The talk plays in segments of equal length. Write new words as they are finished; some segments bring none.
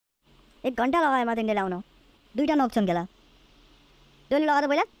एक घन्टा लगायो म तिमीले ल्याउनु दुईटा नोक्छन् केला तैँले लगाएर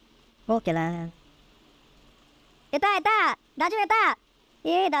पहिला हो केला यता यता दाजु यता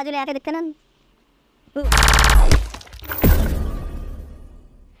ए दाजुले आएकै देख्दैनन्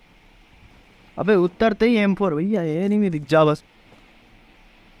अबे उतरते ही M4 भैया एनिमी दिख जा बस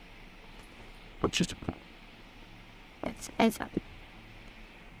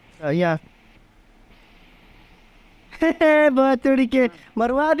यहाँ बतड़ी के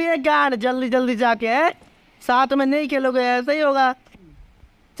मरवा दिए गान जल्दी जल्दी जाके है साथ में नहीं खेलोगे ऐसा ही होगा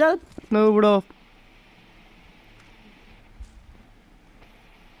चल नो बुढ़ो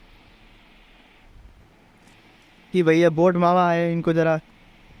कि भैया बोट मामा आए इनको जरा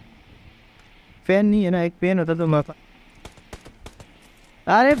फैन नहीं है ना एक पेन होता तो मामा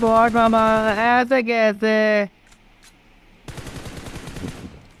अरे बोट मामा ऐसे कैसे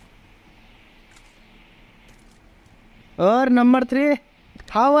और number 3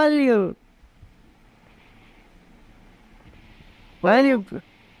 how are you well you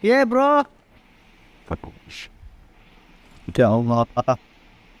ये ब्रो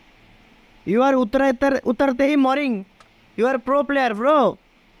यू आर उतरते ही morning you are pro player bro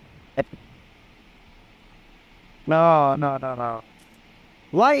no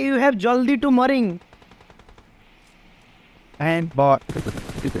why you have jaldi to morning and bot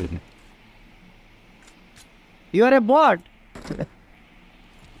you are a bot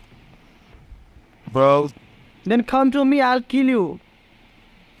bro. then come to me I'll kill you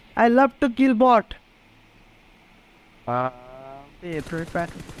I love to kill bot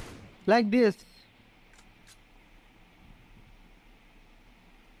like this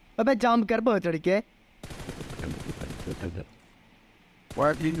अबे jump कर बहुत चढ़ के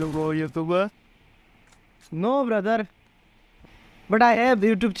Why did you go YouTuber? No brother but I have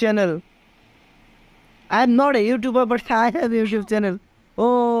YouTube channel I am not a YouTuber but I have YouTube channel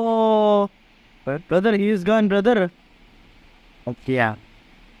oh brother he is gone brother Okay, yeah.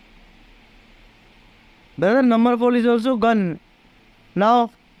 brother number 4 is also gone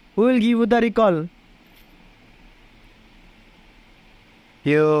now who will give you the recall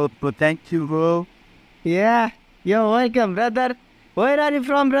Thank you, bro. yeah you're welcome brother where are you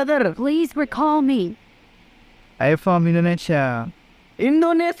from brother Please recall me I'm from Indonesia.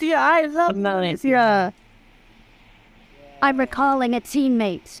 Indonesia I love Indonesia I'm recalling a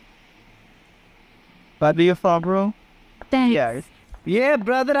teammate Where are you from, bro? Thanks yeah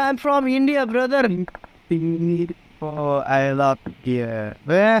brother I'm from India brother Oh, I love here.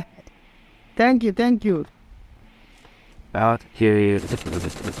 yeah thank you Out here.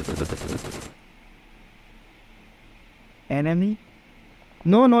 Enemy?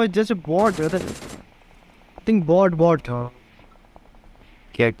 no it's just a bot brother I think bot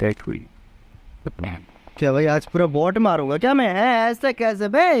Get that we. क्या भाई आज पूरा bot मारूंगा क्या मैं है ऐसा कैसे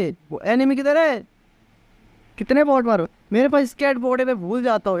भाई एनिमी किधर है कितने बॉट मारो मेरे पास स्केट बोर्ड है मैं भूल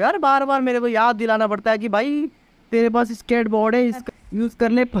जाता हूँ यार बार बार मेरे को याद दिलाना पड़ता है कि भाई तेरे पास स्केट बोर्ड है इसका यूज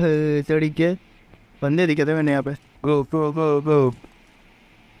कर ले चढ़ी के बंदे दिखे थे मैंने यहाँ पे Go.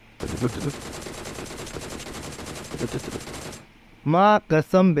 माँ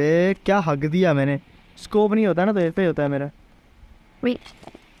कसम बे क्या हक दिया मैंने स्कोप नहीं होता ना तो ऐसे ही होता है मेरा Wait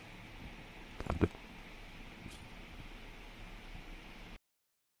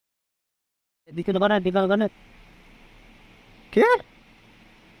दिखे दोबारा क्या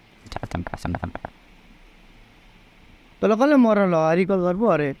तँलाई कसले मर्न ल रिकल गर्नु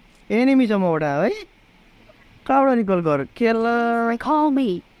अरे एनिमी छ मबाट है कहाँबाट रिकल गर खेल recall me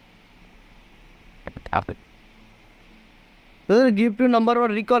give to number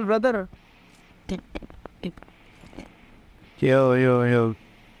 1 skill brother Yo.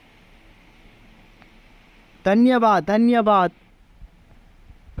 धन्यवाद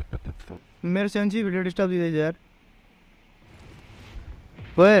मेरे सेंसी वीडियो डिस्टर्ब दीजिए यार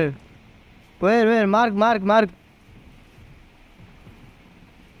Where mark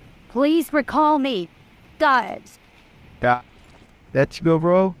Please recall me guys Yeah. Let's go,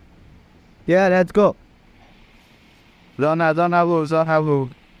 bro. yeah let's go Don't have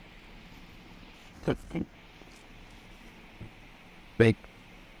loot. Big.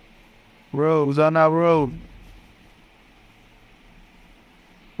 Bro, Zana, bro.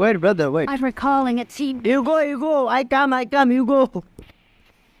 wait brother wait I'm recalling a team you go I come you go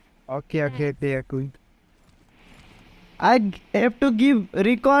Okay, cool. I have to give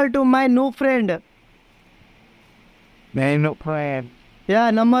recall to my new friend Man, no plan.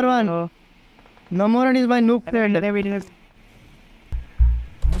 yeah number 1 is my new friend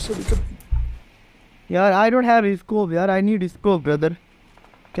यार I don't have scope यार I need scope brother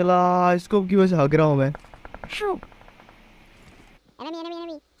चला scope की वजह से हग रहा हूँ मैं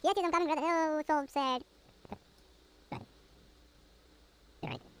enemy Yes, I'm coming, brother. Oh, so sad.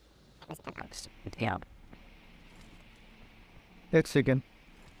 Right. Yeah. एक सेकेंड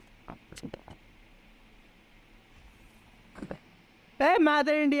ए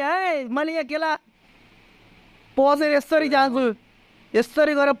मादर इंडिया ए मैले यहाँ केला पसेर यसरी जान्छु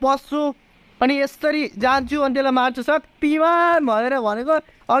यसरी गरेर पस्छु अनि यसरी जान्छु अनि त्यसलाई मार्छु शक्तिमान भनेर भनेको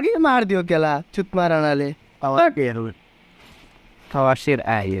अघि मारिदियो केला चुतमा राणाले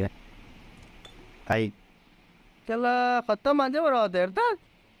केला खत्तम मान्छे पो रहत हेर त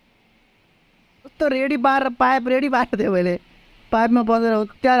कस्तो रेडी पारेर पाइप रेडी पारेको थियो मैले पाइपमा पसेर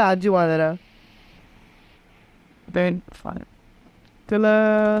त्यहाँ हान्छु भनेर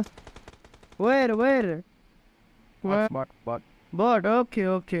त्यसलाई where but okay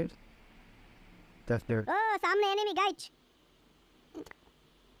okay That's there. Oh, सामने एनिमी गाइज।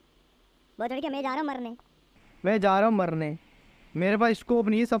 बहुत बढ़िया, मैं जा रहा हूँ मरने। मैं जा रहा हूँ मरने मेरे पास स्कोप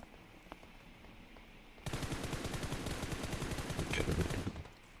नहीं है सब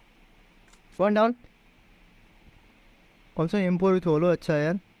वन डाउन कौन सा एम्पोर थोलो अच्छा है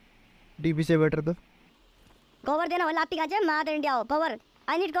यार डीपी से बेटर तो कवर देना वाला आपकी गाजे मादर इंडिया हो cover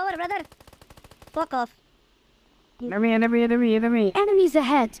I need cover brother fuck off Enemy. enemies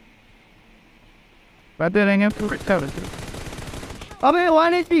ahead Brother, I'm going to अबे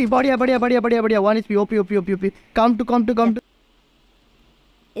 1 HP बढ़िया 1 HP OP come to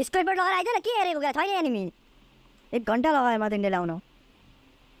squad पर लगा आइज न के हेरेको गयो छैन एनिमी 1 घण्टा लगायो मादर इंडिया ल्याउन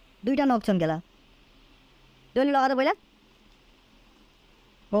दुईटा नक छन् केला दोनी लगा त पहिला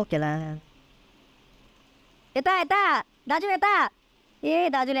ओ केला यता दाजु यता ए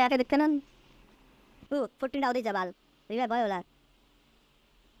दाजुले आके देख्दैनन् ऊ 14 आउँदै छ बाल रिभाइभ भयो होला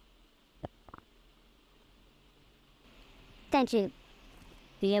थ्याङ्क यू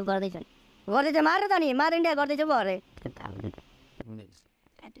टिएम गर्दैछ मार त नि मादर इन्डिया गर्दैछ पो अरे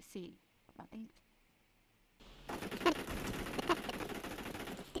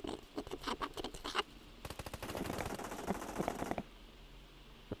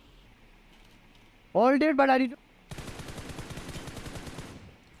All dead, but I need.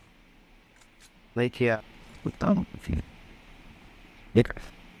 Like here.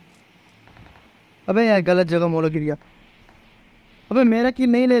 अबे यार गलत जगह मोलो गिर गया अबे मेरा किल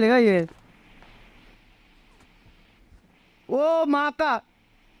नहीं ले लेगा ये ओ माँ का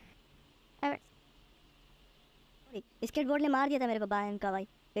स्केटबोर्ड ने मार दिया था मेरे को बाहर का भाई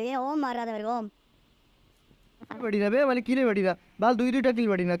ये ओम मार रहा था मेरे को ओम बड़ी ना बे वाले किले बड़ी ना बाल दुई किल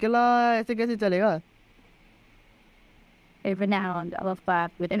बड़ी ना केला ऐसे कैसे चलेगा Every now and then, I love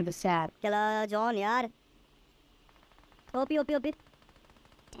that within the sad. चला जॉन यार OP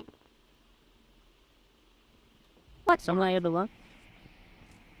What's some other one?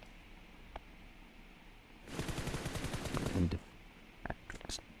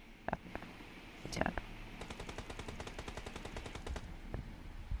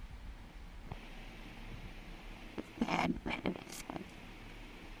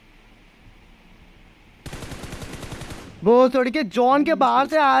 वो छोड़ के जॉन के बाहर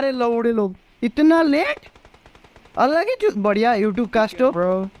से आ रहे लौड़े लोग इतना लेट अलग ही बढ़िया यूट्यूब कास्टो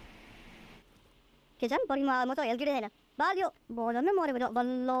Bro. के जान परी म त हेल्थ छैन बाल्यो बोजन नै मरेको छ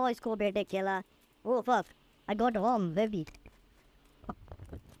बल्ल यसको बेटे खेला oh fuck I got home baby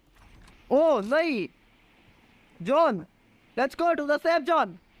ओ नहीं John let's go to the safe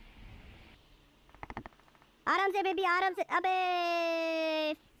John आराम से बेबी आराम से अबे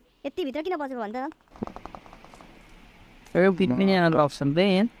यति भित्र किन बसेको भन्छ I'll be me out of some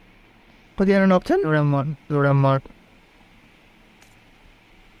van. कति आउनु अप्सन Luramar.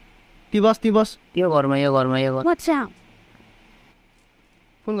 तिबस यो घरमा What's out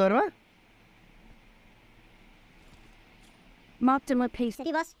फुल घरमा Marked in my piece.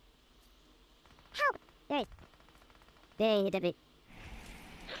 City bus help there hit a bit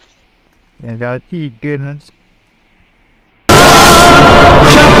Yeah, got tea goodness.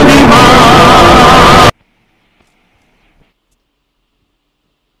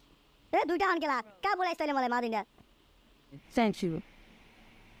 ए दुईटा अनकेला कहाँ बोलाइस् तैँले मलाई मादिन्दा Thank you.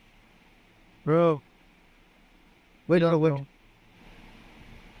 Bro. Wait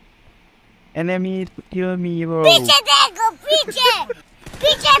Enemy kill me, bro. Piche Dego, piche.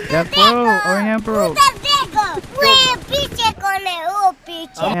 Piche Yeah, bro. I am, bro. Dego. Fue piche con el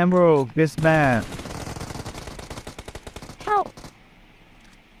piche. I am, bro. This man. Help!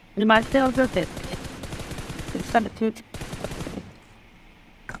 You might still do it. It's kind of cute.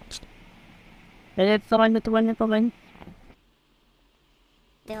 And it's on the one for one.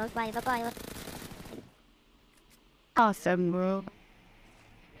 There was bye Awesome, bro.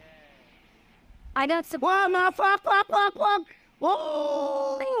 I got some. वाह मा fuck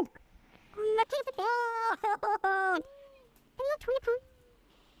oh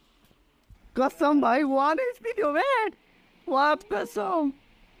कसम भाई 1 HP दियो man. What कसम.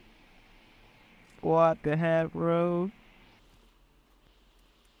 What the hell, bro?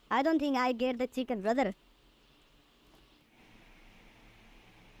 I don't think I get the chicken, brother.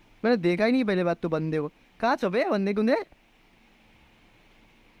 मैंने देखा ही नहीं पहले बात तो बंदे को. कहाँ छुपे बंदे कुंदे?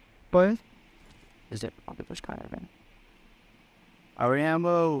 What? Is it on the push kind of man?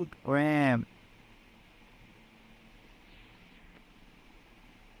 Rambo, Ram.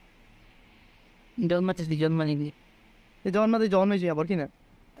 Don't much is the John money. ये जॉन में चाहिए पर किने?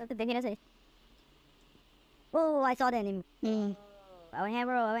 तो देखिए ना सही. Oh, I saw the enemy. I am,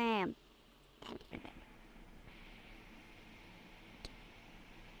 bro. I am.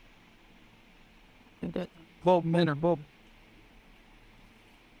 Bob, man, Bob.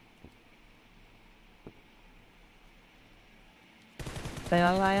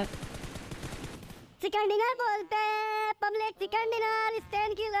 Chicken dinner बोलते हैं public. Chicken dinner is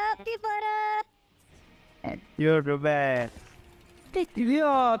 10 kilo for us. You're the best.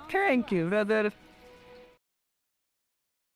 Yeah, thank you brother.